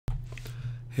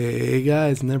Hey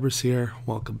guys, Nebris here.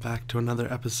 Welcome back to another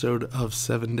episode of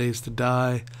 7 Days to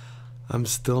Die. I'm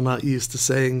still not used to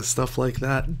saying stuff like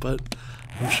that, but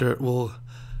I'm sure it will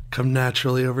come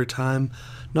naturally over time.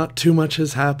 Not too much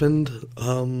has happened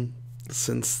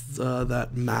since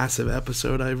that massive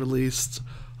episode I released,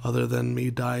 other than me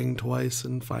dying twice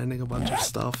and finding a bunch of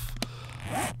stuff,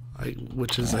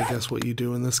 which is, I guess, what you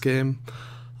do in this game.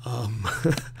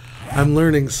 I'm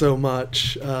learning so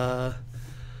much.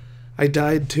 I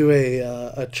died to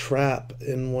a trap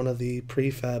in one of the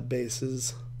prefab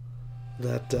bases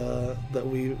that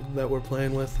we're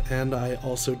playing with, and I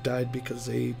also died because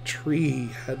a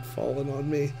tree had fallen on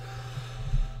me.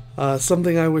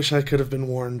 Something I wish I could have been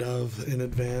warned of in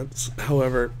advance.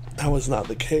 However, that was not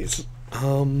the case.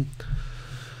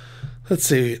 Let's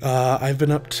see. I've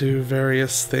been up to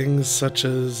various things such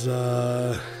as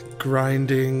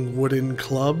grinding wooden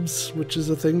clubs, which is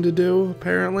a thing to do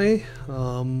apparently.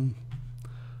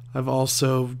 I've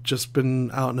also just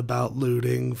been out and about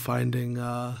looting, finding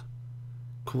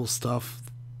cool stuff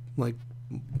like,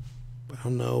 I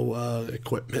don't know,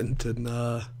 equipment and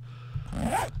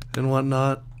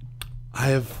whatnot.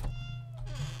 I'm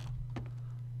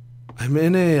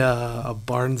in a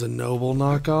Barnes and Noble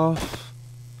knockoff,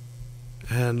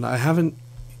 and I haven't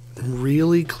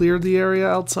really cleared the area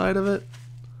outside of it,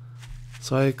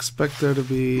 so I expect there to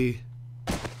be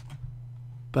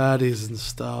baddies and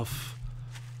stuff.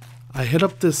 I hit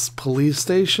up this police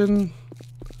station.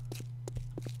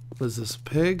 What is this,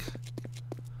 pig?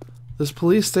 This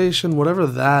police station, whatever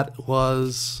that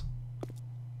was,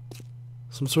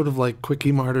 some sort of like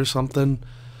Quickie Mart or something,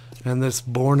 and this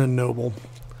Born and Noble.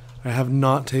 I have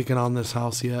not taken on this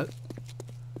house yet,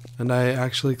 and I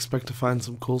actually expect to find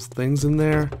some cool things in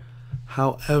there.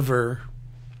 However,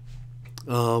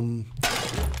 I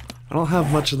don't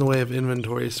have much in the way of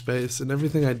inventory space, and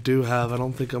everything I do have, I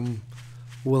don't think I'm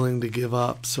willing to give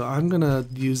up, so I'm gonna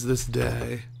use this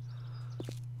day.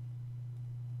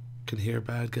 Can hear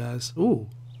bad guys. Ooh,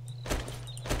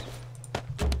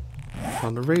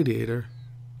 found a radiator.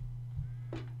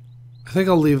 I think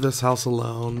I'll leave this house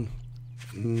alone.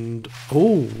 And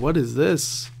oh, what is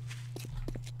this?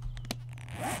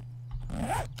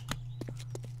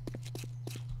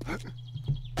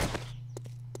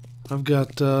 I've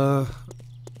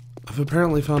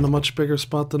apparently found a much bigger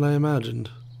spot than I imagined.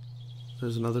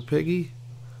 There's another piggy.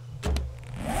 I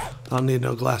don't need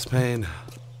no glass pane.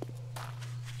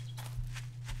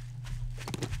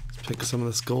 Let's pick some of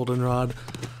this goldenrod.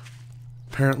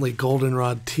 Apparently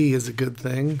goldenrod tea is a good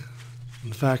thing.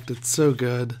 In fact, it's so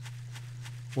good,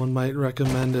 one might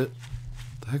recommend it.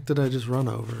 The heck did I just run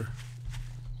over?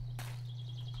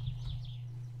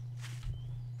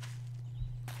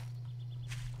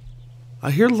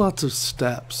 I hear lots of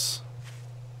steps.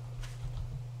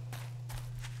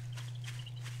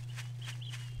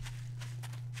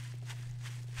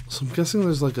 So I'm guessing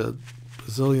there's like a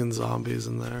bazillion zombies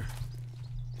in there.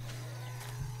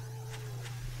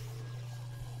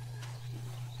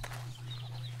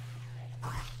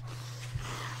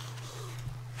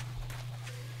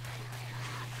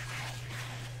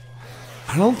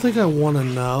 I don't think I want to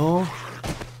know.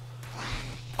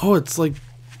 Oh, it's like,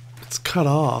 it's cut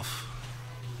off.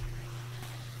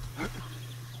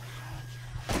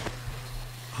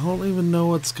 I don't even know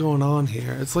what's going on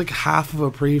here. It's like half of a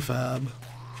prefab.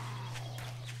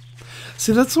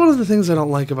 See, that's one of the things I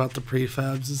don't like about the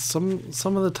prefabs, is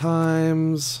some of the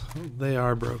times they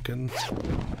are broken.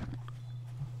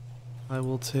 I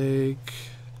will take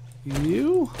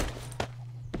you,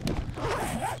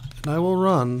 and I will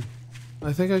run.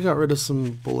 I think I got rid of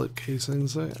some bullet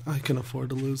casings. I can afford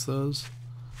to lose those.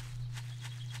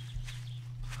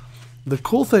 The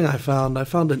cool thing I found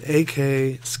an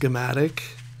AK schematic.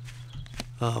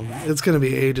 It's going to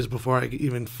be ages before I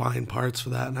even find parts for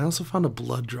that. And I also found a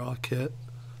blood draw kit.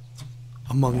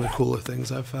 Among the cooler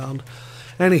things I've found.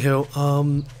 Anywho,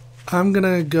 I'm going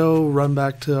to go run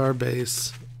back to our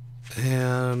base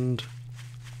and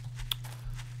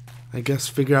I guess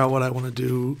figure out what I want to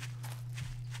do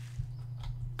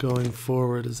going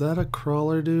forward. Is that a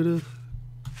crawler, dude?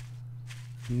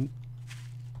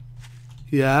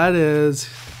 Yeah, it is.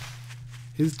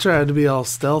 He's trying to be all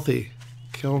stealthy.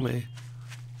 Kill me.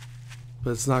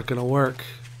 But it's not gonna work,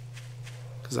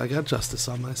 because I got justice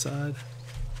on my side.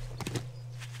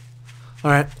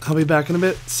 Alright, I'll be back in a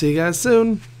bit. See you guys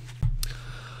soon.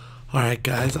 Alright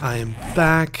guys, I am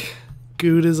back.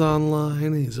 Good is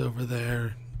online. He's over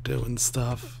there doing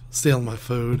stuff, stealing my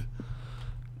food.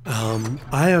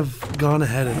 I have gone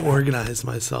ahead and organized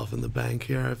myself in the bank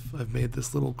here. I've made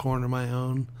this little corner my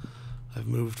own. I've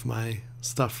moved my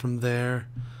stuff from there.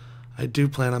 I do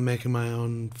plan on making my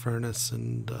own furnace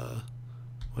and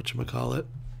whatchamacallit,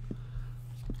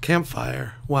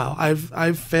 campfire. Wow,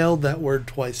 I've failed that word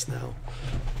twice now.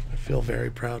 I feel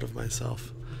very proud of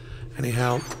myself.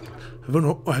 Anyhow,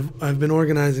 I've been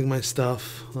organizing my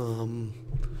stuff.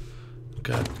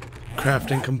 Got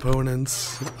crafting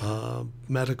components,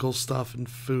 medical stuff, and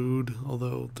food.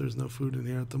 Although there's no food in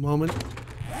here at the moment,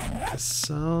 because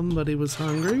somebody was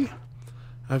hungry.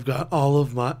 I've got all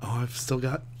of my. Oh, I've still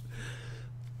got.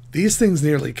 These things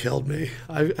nearly killed me.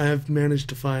 I've managed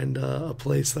to find a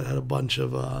place that had a bunch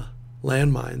of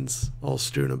landmines all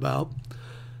strewn about,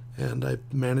 and I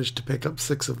managed to pick up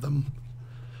 6 of them,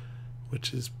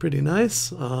 which is pretty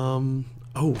nice. Oh,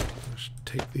 I should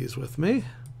take these with me.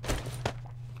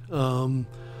 I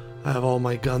have all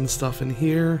my gun stuff in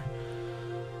here.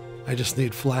 I just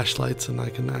need flashlights and I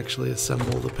can actually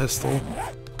assemble the pistol.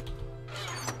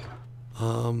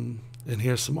 And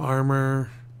here's some armor,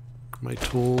 my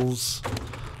tools.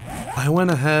 I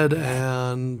went ahead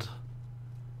and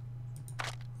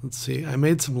let's see, I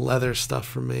made some leather stuff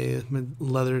for me. I made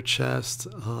leather chest,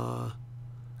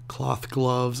 cloth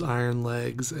gloves, iron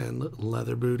legs, and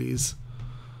leather booties.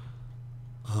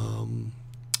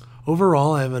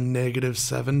 Overall, I have a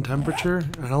 -7 temperature.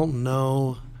 I don't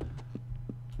know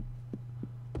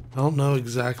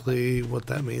exactly what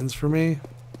that means for me.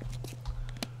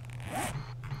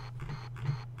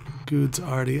 Good's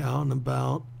already out and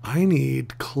about. I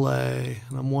need clay,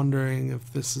 and I'm wondering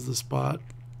if this is the spot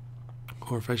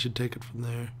or if I should take it from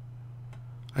there.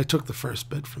 I took the first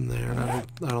bit from there, and I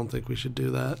don't think we should do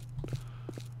that.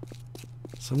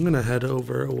 So I'm gonna head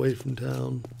over away from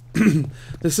town.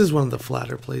 This is one of the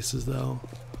flatter places, though.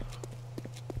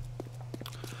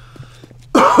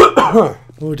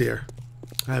 Oh dear,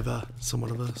 I have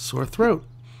somewhat of a sore throat.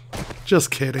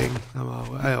 Just kidding.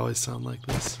 I always sound like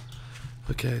this.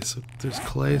 Okay, so there's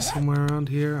clay somewhere around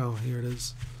here. Oh, here it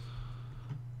is.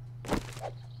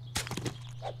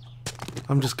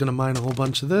 I'm just gonna mine a whole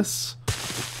bunch of this.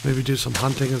 Maybe do some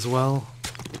hunting as well.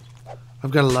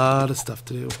 I've got a lot of stuff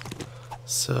to do.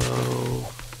 So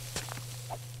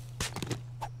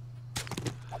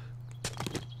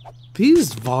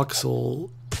these voxel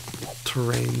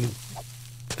terrain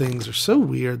things are so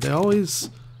weird. They always,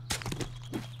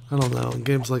 I don't know, in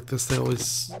games like this they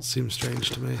always seem strange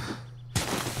to me.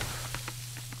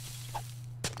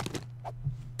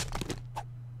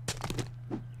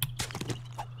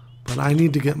 But I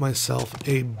need to get myself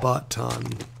a butt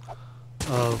ton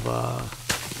of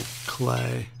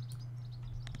clay.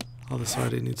 All this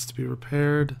already needs to be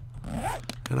repaired.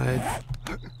 And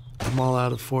I'm all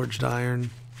out of forged iron.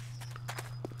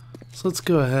 So let's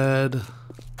go ahead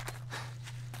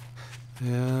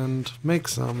and make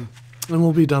some. And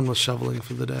we'll be done with shoveling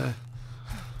for the day.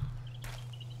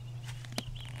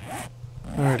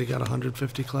 I already got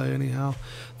 150 clay anyhow.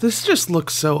 This just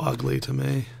looks so ugly to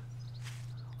me.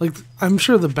 Like, I'm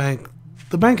sure the bank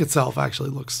itself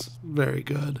actually looks very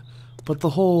good, but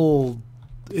the whole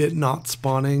it not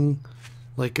spawning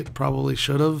like it probably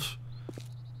should have,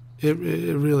 it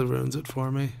really ruins it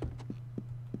for me.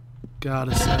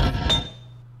 Gotta say.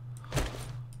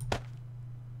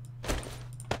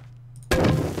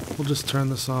 We'll just turn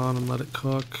this on and let it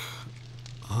cook.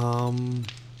 We'll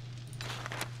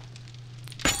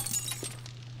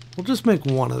just make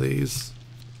one of these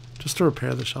just to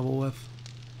repair the shovel with.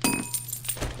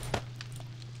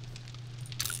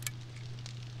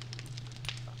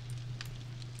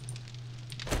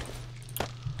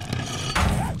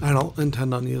 I don't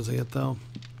intend on using it though.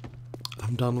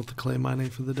 I'm done with the clay mining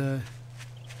for the day.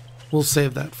 We'll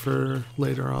save that for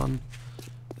later on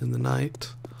in the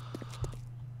night.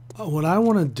 What I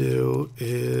want to do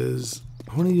is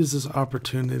I want to use this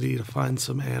opportunity to find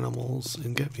some animals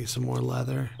and get me some more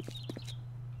leather.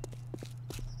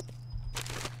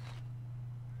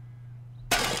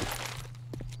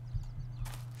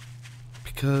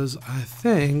 Because I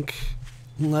think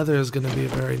leather is going to be a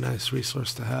very nice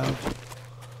resource to have.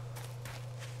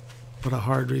 But a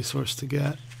hard resource to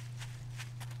get.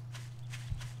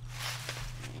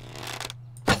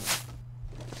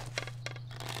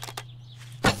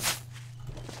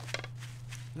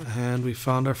 And we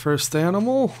found our first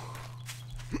animal.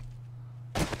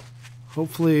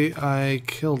 Hopefully I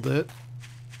killed it.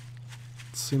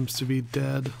 It seems to be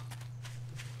dead.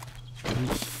 And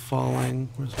falling.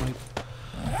 Where's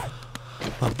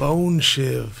my bone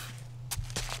shiv?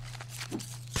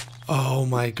 Oh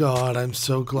my god, I'm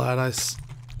so glad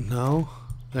no?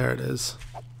 There it is.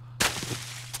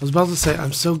 I was about to say,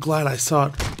 I'm so glad I saw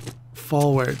it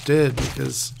fall where it did,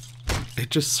 because it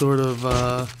just sort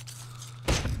of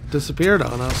disappeared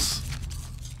on us.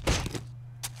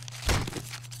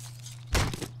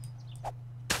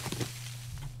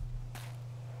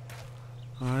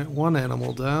 Alright, one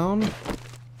animal down.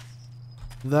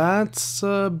 That's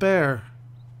a bear.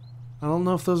 I don't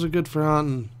know if those are good for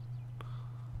hunting.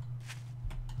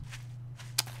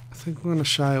 I think I'm going to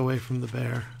shy away from the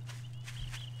bear.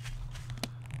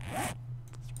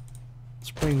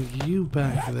 Let's bring you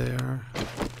back there.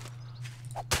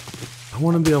 I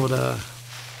want to be able to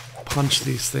punch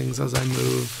these things as I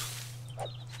move.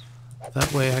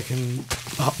 That way I can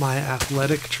up my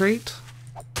athletic trait.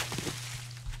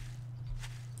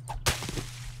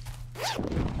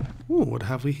 Ooh, what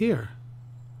have we here?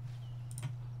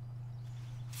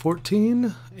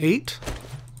 14, 8.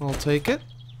 I'll take it.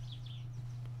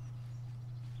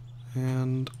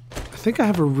 And I think I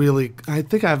have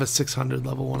a 600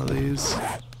 level one of these.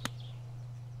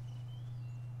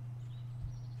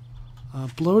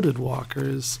 Bloated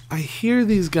walkers. I hear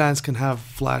these guys can have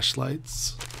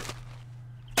flashlights.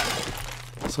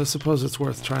 So I suppose it's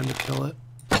worth trying to kill it.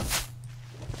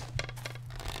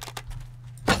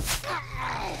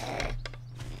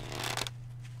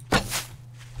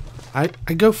 I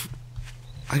go for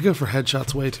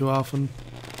headshots way too often,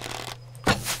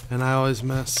 and I always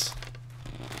miss.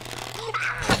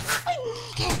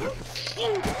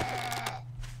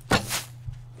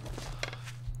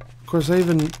 Of course, I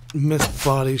even missed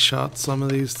body shots some of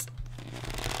these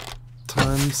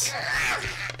times.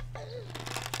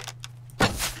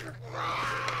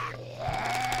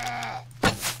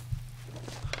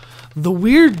 The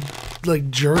weird, like,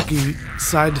 jerky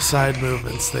side-to-side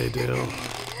movements they do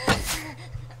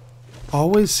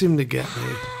always seem to get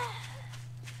me.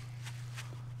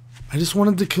 I just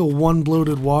wanted to kill one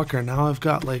bloated walker. Now I've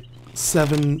got like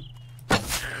 7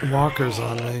 walkers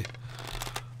on me.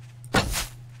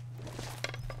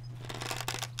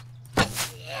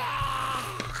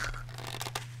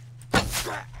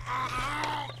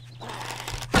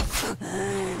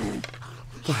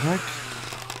 The heck?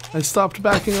 I stopped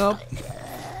backing up.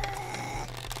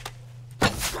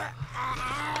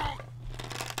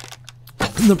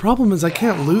 And the problem is I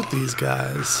can't loot these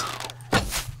guys.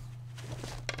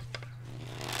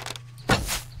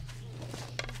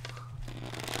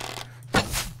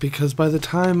 Because by the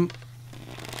time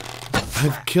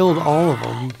I've killed all of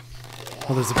them...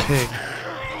 Oh, there's a pig.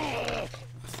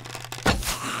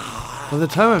 By the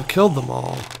time I've killed them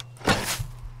all...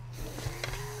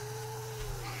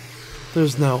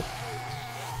 There's no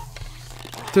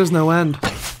end.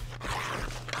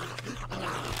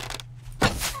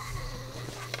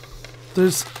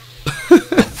 There's...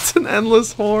 It's an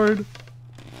endless horde.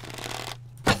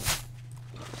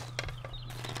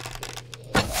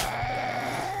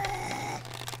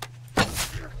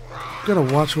 Gotta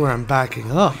watch where I'm backing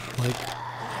up. Like,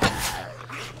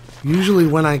 usually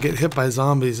when I get hit by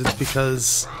zombies, it's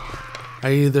because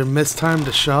I either mistimed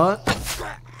a shot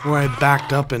or I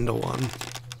backed up into one.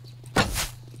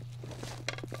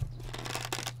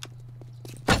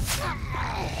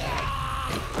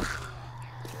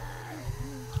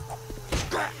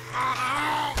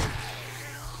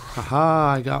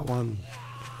 Haha, I got one.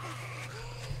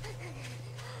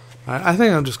 I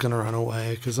think I'm just gonna run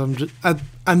away because I'm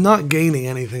not gaining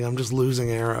anything. I'm just losing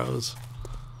arrows.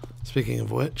 Speaking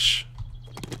of which,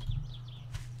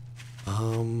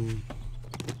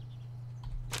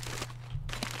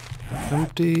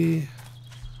 empty.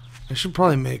 I should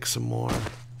probably make some more.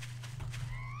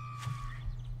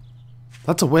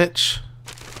 That's a witch.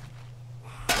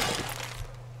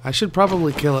 I should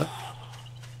probably kill it.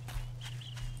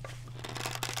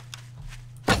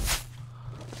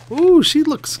 Ooh, she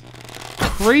looks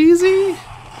crazy.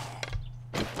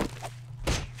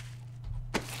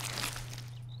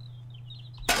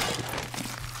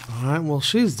 Alright, well,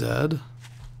 she's dead.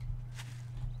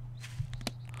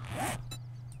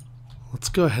 Let's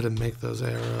go ahead and make those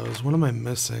arrows. What am I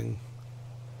missing?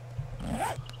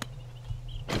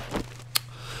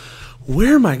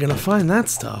 Where am I gonna find that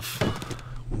stuff?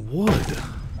 Wood.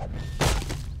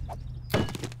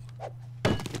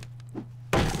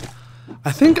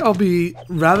 I think I'll be,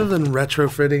 rather than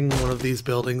retrofitting one of these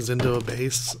buildings into a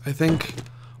base, I think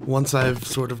once I've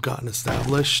sort of gotten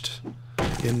established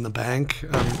in the bank,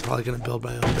 I'm probably going to build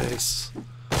my own base.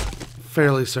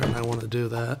 Fairly certain I want to do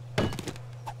that.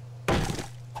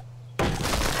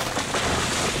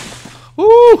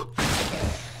 Woo!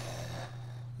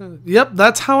 Yep,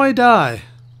 that's how I die.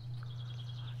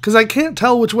 Because I can't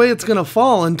tell which way it's going to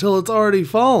fall until it's already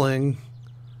falling.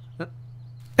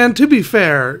 And to be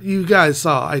fair, you guys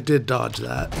saw I did dodge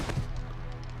that.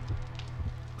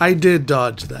 I did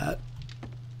dodge that.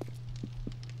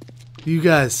 You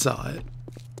guys saw it.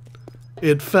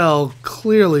 It fell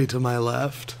clearly to my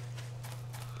left.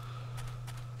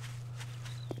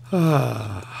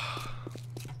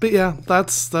 But yeah,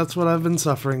 that's what I've been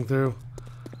suffering through.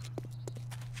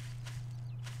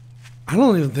 I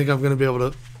don't even think I'm going to be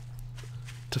able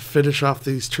to finish off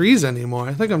these trees anymore.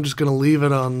 I think I'm just going to leave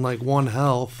it on like 1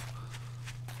 health.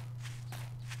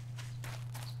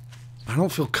 I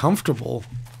don't feel comfortable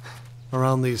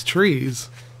around these trees.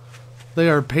 They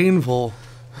are painful.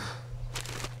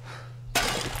 It's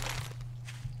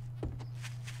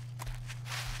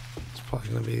probably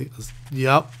going to be...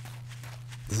 Yep.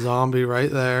 Zombie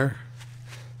right there.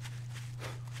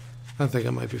 I think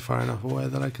I might be far enough away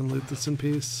that I can loot this in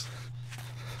peace.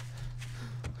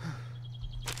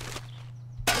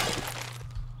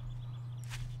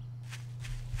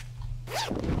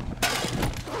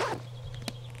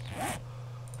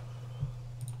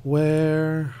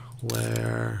 Where?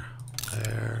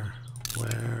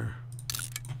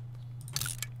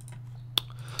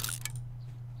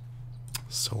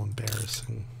 So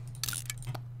embarrassing.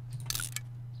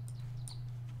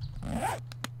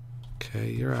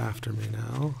 Okay, you're after me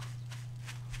now.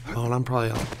 Oh, and I'm probably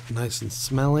all nice and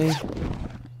smelly.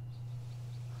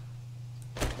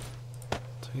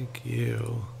 Take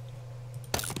you.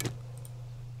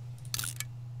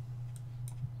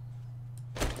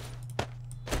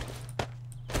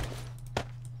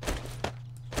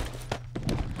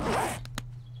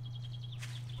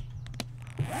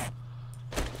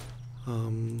 I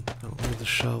don't need the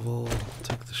shovel.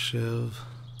 Take the shiv.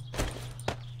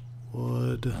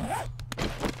 Wood.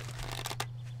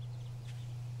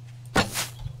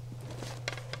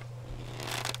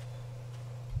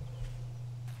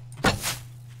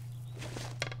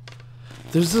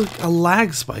 There's a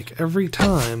lag spike every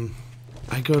time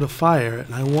I go to fire,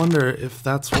 and I wonder if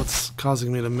that's what's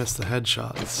causing me to miss the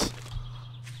headshots.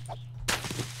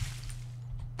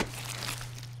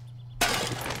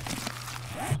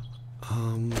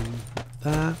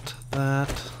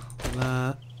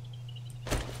 That.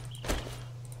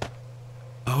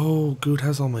 Oh, Good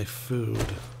has all my food.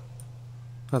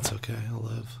 That's okay, I'll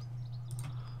live.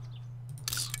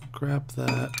 Scrap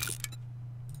that.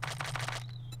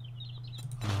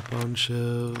 Bone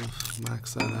shiv,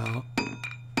 max that out.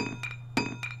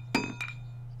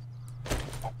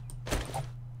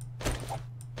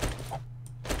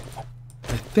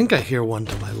 I think I hear one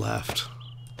to my left.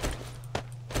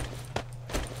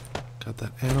 Got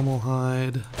that animal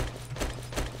hide.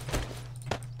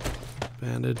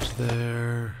 Bandage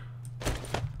there.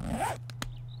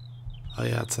 Oh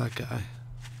yeah, it's that guy.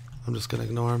 I'm just gonna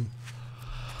ignore him.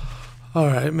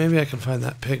 Alright, maybe I can find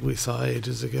that pig we saw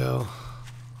ages ago.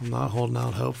 I'm not holding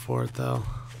out hope for it though.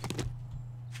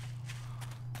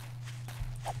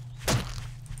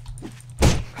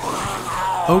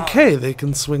 Okay, they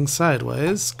can swing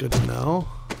sideways. Good to know.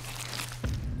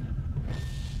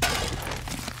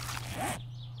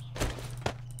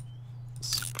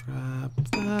 Scrap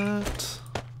that.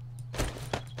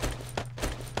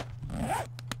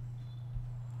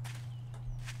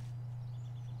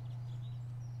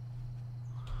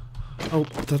 Oh,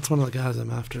 that's one of the guys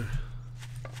I'm after.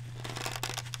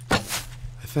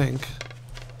 I think.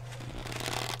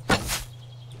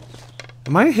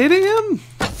 Am I hitting him?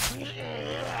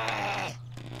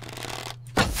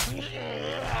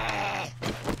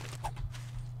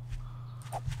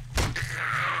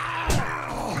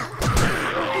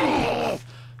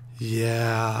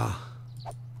 Yeah.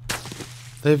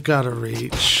 They've got to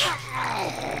reach.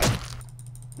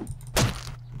 Am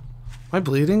I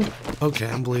bleeding? Okay,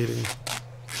 I'm bleeding.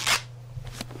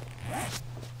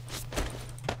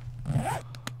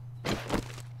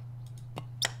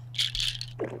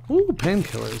 Ooh,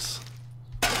 painkillers.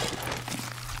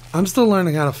 I'm still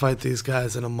learning how to fight these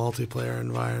guys in a multiplayer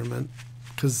environment,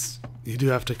 because you do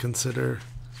have to consider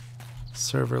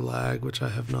server lag, which I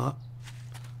have not.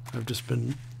 I've just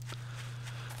been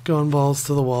going balls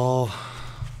to the wall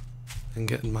and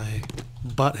getting my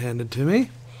butt handed to me.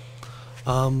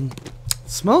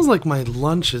 Smells like my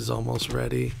lunch is almost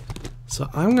ready, so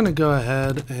I'm gonna go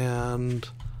ahead and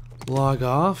log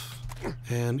off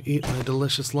and eat my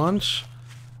delicious lunch.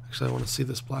 Actually, I want to see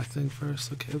this black thing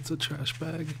first. Okay, it's a trash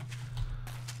bag.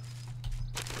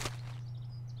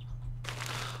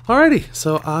 Alrighty,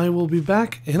 so I will be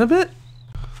back in a bit.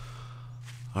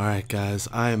 Alright guys,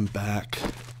 I am back,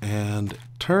 and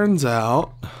turns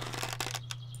out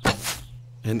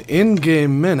an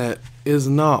in-game minute is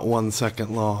not 1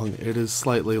 second long. It is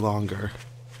slightly longer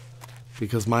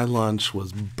because my lunch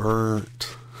was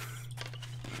burnt.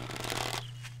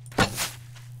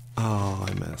 Oh,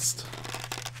 I missed.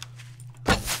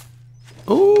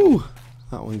 Oh,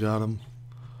 that one got him.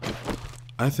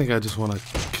 I think I just want to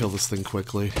kill this thing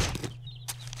quickly.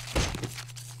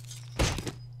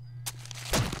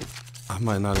 I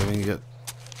might not even get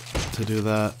to do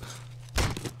that.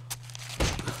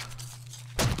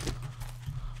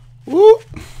 Woo!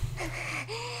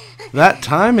 That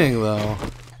timing, though.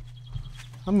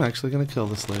 I'm actually gonna kill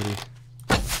this lady.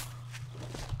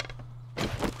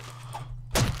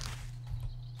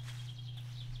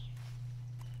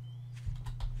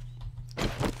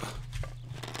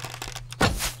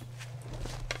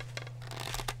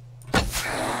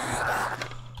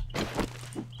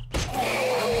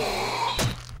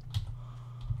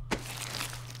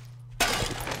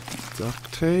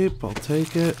 Duct tape, I'll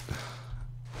take it.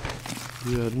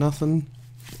 You had nothing.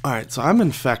 Alright, so I'm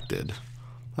infected.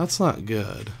 That's not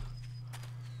good.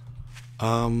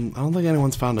 I don't think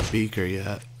anyone's found a beaker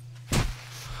yet.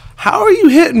 How are you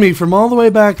hitting me from all the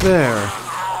way back there?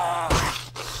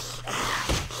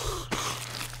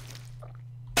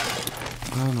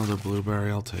 Another blueberry,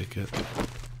 I'll take it.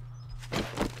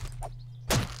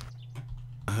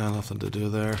 I had nothing to do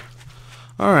there.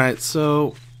 Alright,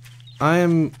 so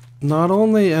not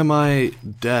only am I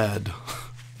dead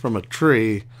from a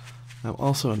tree, I'm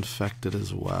also infected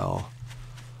as well.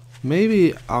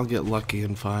 Maybe I'll get lucky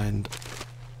and find...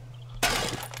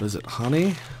 What is it,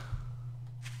 honey?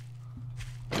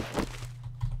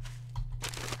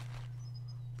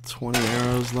 $20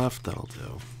 arrows left, that'll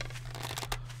do.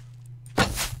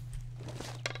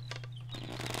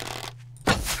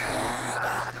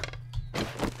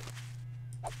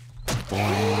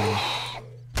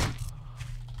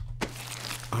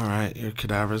 Alright, your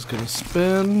cadaver's gonna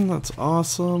spin. That's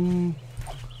awesome.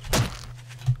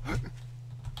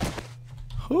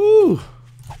 Whoo!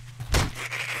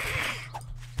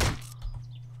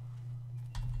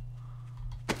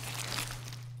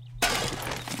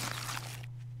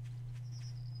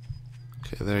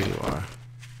 Okay, there you are.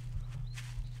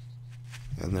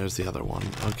 And there's the other one.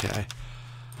 Okay.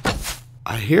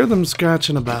 I hear them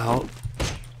scratching about.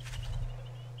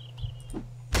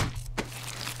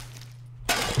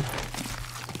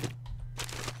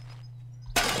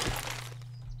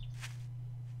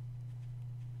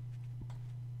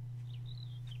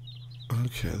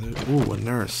 Okay, ooh, a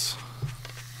nurse.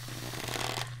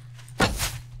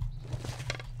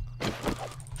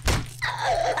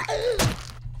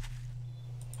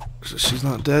 She's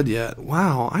not dead yet.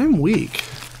 Wow, I'm weak.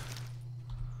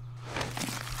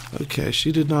 Okay,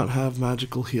 she did not have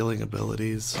magical healing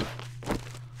abilities.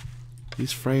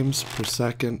 These frames per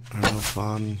second are no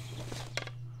fun.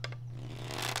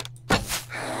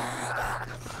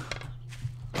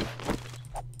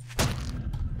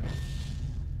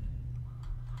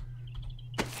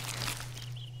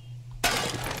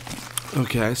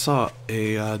 Okay, I saw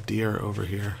a deer over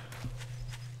here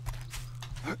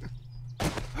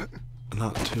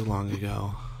not too long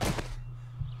ago.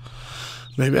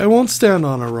 Maybe I won't stand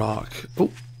on a rock.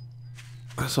 Oh,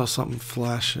 I saw something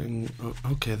flashing. Oh,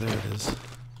 okay, there it is.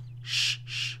 Shh,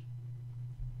 shh.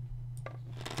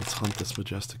 Let's hunt this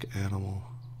majestic animal.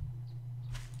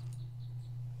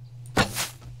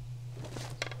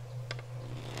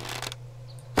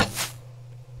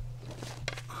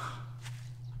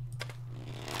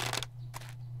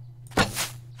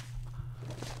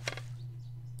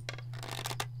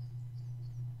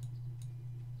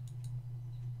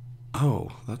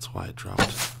 Oh, that's why it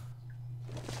dropped.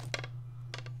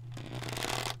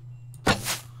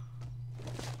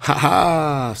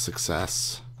 Haha!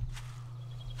 Success.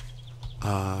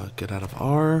 Get out of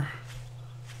R.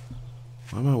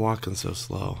 Why am I walking so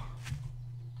slow?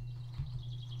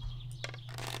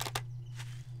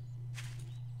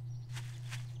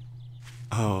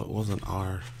 Oh, it wasn't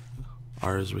R.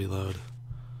 R is reload.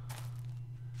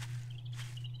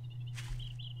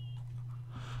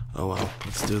 Oh well,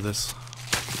 let's do this.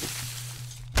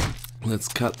 Let's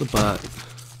cut the butt.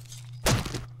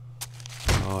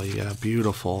 Oh yeah,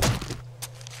 beautiful.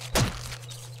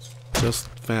 Just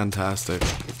fantastic.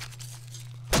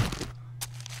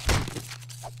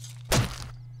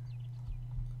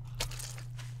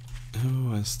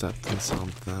 Ooh, I stepped in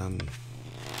something.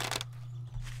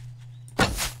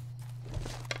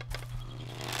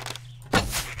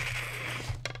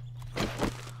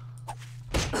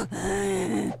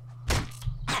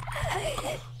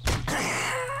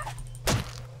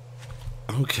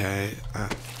 Okay,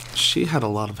 she had a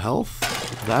lot of health.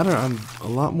 That or I'm a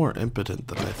lot more impotent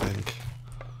than I think.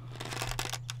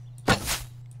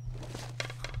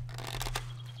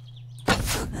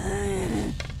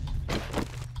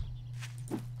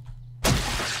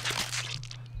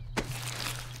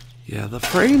 Yeah, the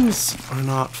frames are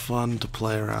not fun to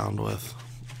play around with.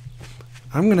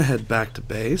 I'm gonna head back to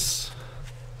base.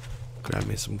 Grab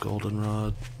me some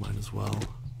goldenrod, might as well.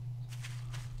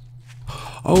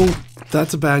 Oh,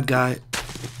 that's a bad guy.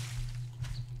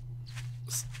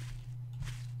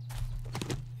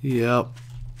 Yep,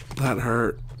 that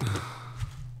hurt.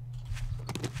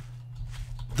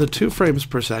 The 2 frames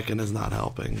per second is not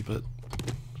helping, but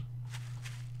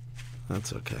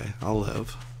that's okay. I'll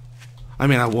live. I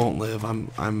mean, I won't live.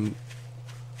 I'm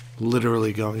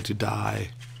literally going to die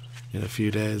in a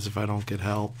few days if I don't get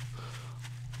help.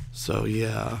 So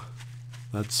yeah,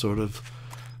 that's sort of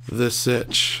the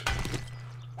sitch.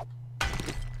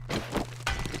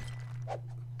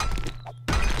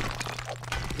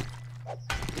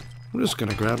 I'm just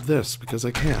gonna grab this because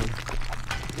I can.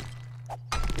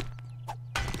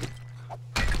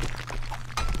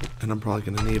 And I'm probably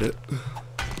gonna need it.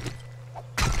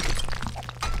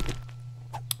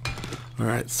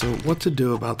 Alright, so what to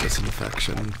do about this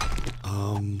infection?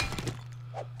 I'm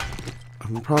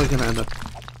probably gonna end up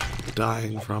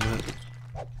dying from it.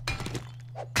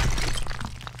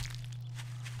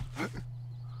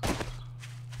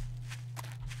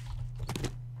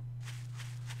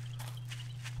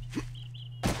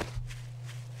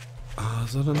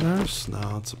 Is that a nurse?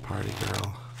 No, it's a party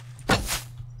girl.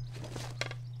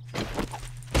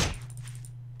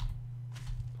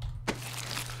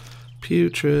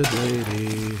 Putrid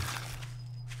lady.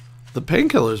 The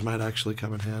painkillers might actually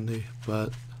come in handy,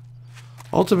 but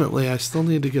ultimately I still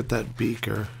need to get that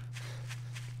beaker.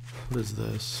 What is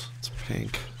this? It's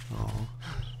pink. Oh.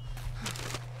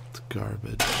 It's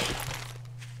garbage.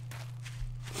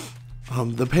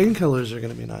 The painkillers are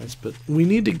going to be nice, but we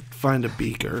need to find a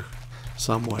beaker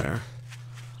somewhere.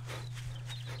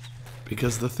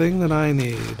 Because the thing that I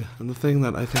need, and the thing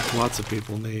that I think lots of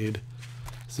people need,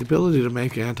 is the ability to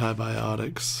make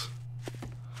antibiotics.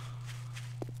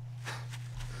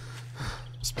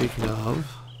 Speaking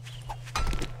of,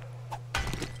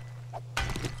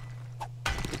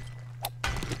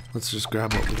 let's just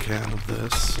grab what we can of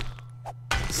this.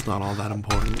 It's not all that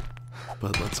important,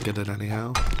 but let's get it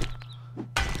anyhow.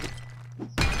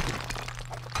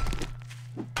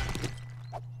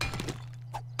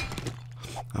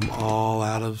 I'm all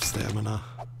out of stamina.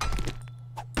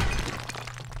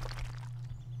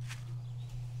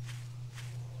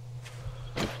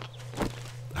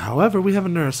 However, we have a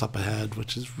nurse up ahead,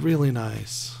 which is really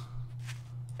nice.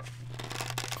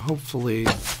 Hopefully,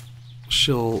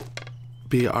 she'll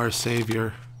be our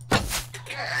savior.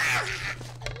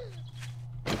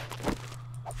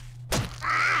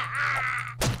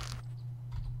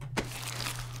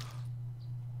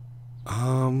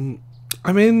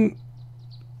 I mean,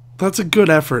 that's a good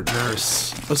effort,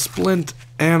 nurse. A splint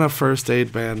and a first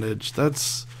aid bandage.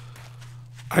 That's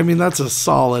a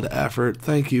solid effort.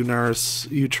 Thank you, nurse.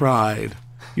 You tried.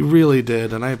 You really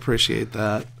did, and I appreciate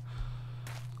that.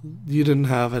 You didn't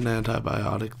have an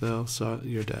antibiotic, though, so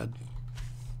you're dead.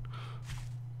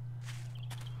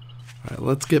 Alright,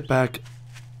 let's get back.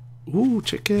 Ooh,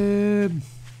 chicken!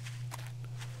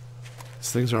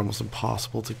 These things are almost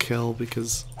impossible to kill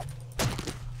because...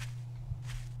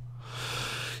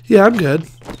 Yeah, I'm good.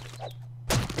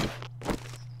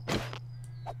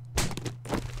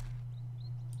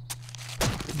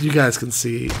 You guys can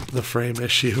see the frame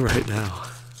issue right now.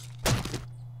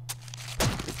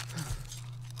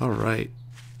 Alright.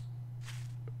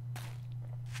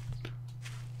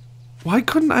 Why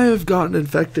couldn't I have gotten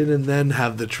infected and then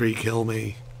have the tree kill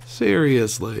me?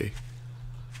 Seriously.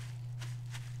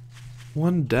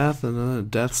 One death and then a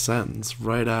death sentence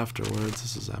right afterwards.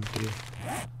 This is empty.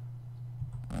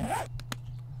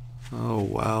 Oh,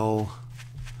 well.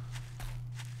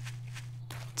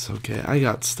 It's okay. I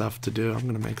got stuff to do. I'm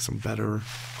gonna make some better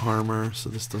armor so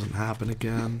this doesn't happen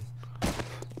again.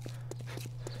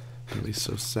 Really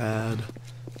so sad.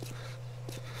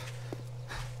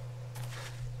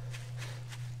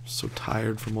 So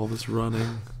tired from all this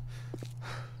running.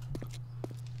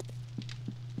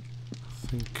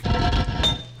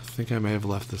 I think I may have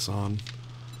left this on.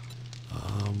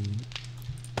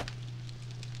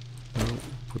 No,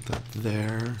 put that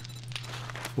there.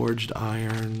 Forged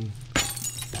iron.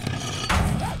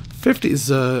 50 is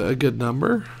a good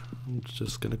number. I'm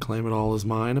just gonna claim it all as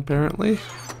mine, apparently.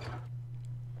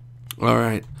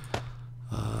 Alright.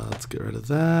 Let's get rid of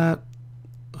that.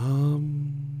 No.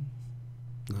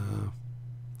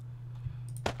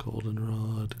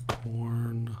 Goldenrod,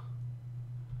 corn.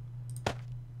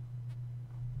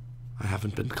 I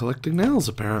haven't been collecting nails,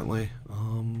 apparently.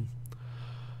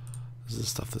 This is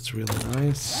stuff that's really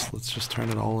nice. Let's just turn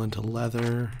it all into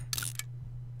leather.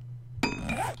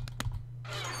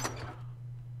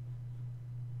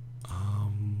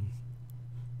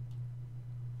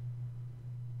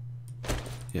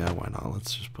 Yeah, why not?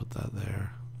 Let's just put that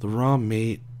there. The raw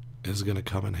meat is gonna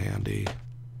come in handy.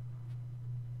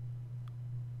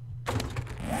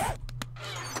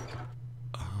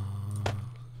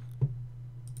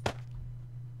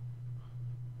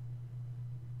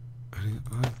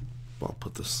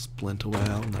 put the splint away.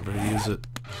 I'll never use it.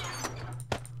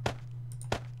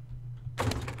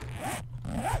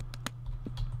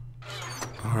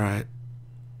 Alright.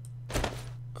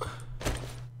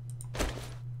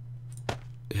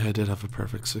 Yeah, I did have a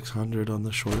perfect 600 on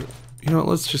the short. You know what,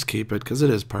 let's just keep it, because it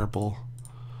is purple.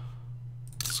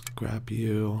 Scrap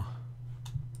you.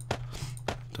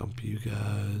 Dump you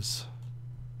guys.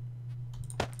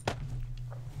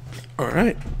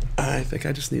 Alright. I think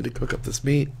I just need to cook up this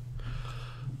meat.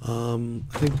 I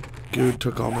think Good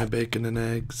took all my bacon and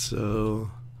eggs, so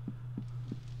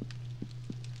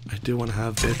I do want to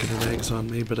have bacon and eggs on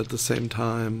me, but at the same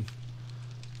time,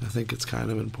 I think it's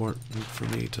kind of important for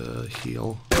me to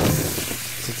heal.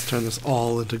 So let's turn this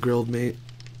all into grilled meat.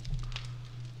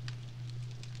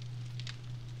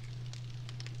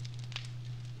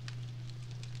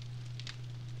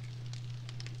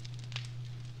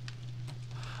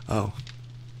 Oh.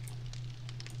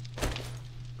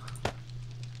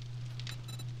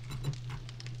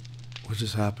 What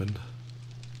just happened?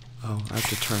 Oh, I have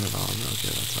to turn it on. Okay,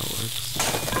 that's how it works.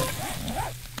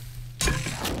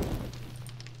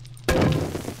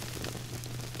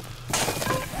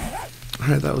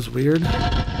 Alright, that was weird.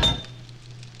 I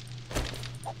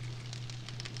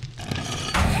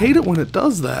hate it when it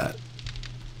does that.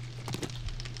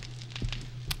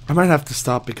 I might have to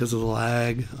stop because of the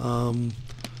lag. I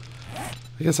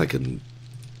guess I can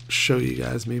show you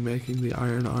guys me making the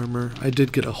iron armor. I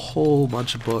did get a whole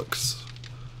bunch of books.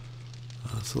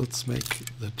 So let's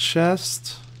make the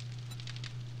chest.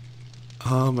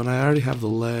 And I already have the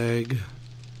leg.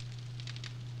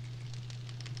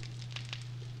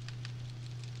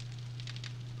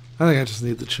 I think I just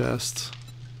need the chest.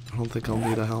 I don't think I'll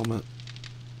need a helmet.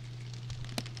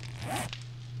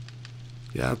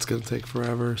 Yeah, it's gonna take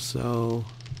forever, so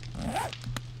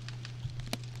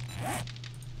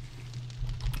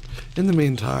in the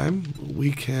meantime,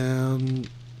 we can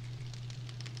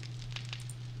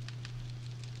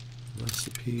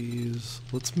recipes.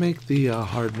 Let's make the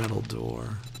hard metal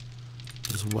door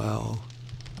as well.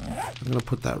 I'm gonna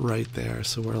put that right there,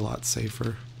 so we're a lot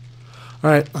safer. All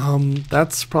right,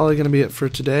 that's probably gonna be it for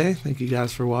today. Thank you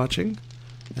guys for watching,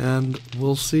 and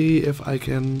we'll see if I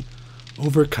can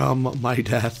overcome my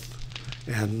death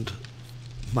and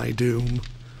my doom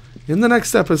in the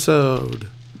next episode.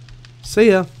 See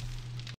ya.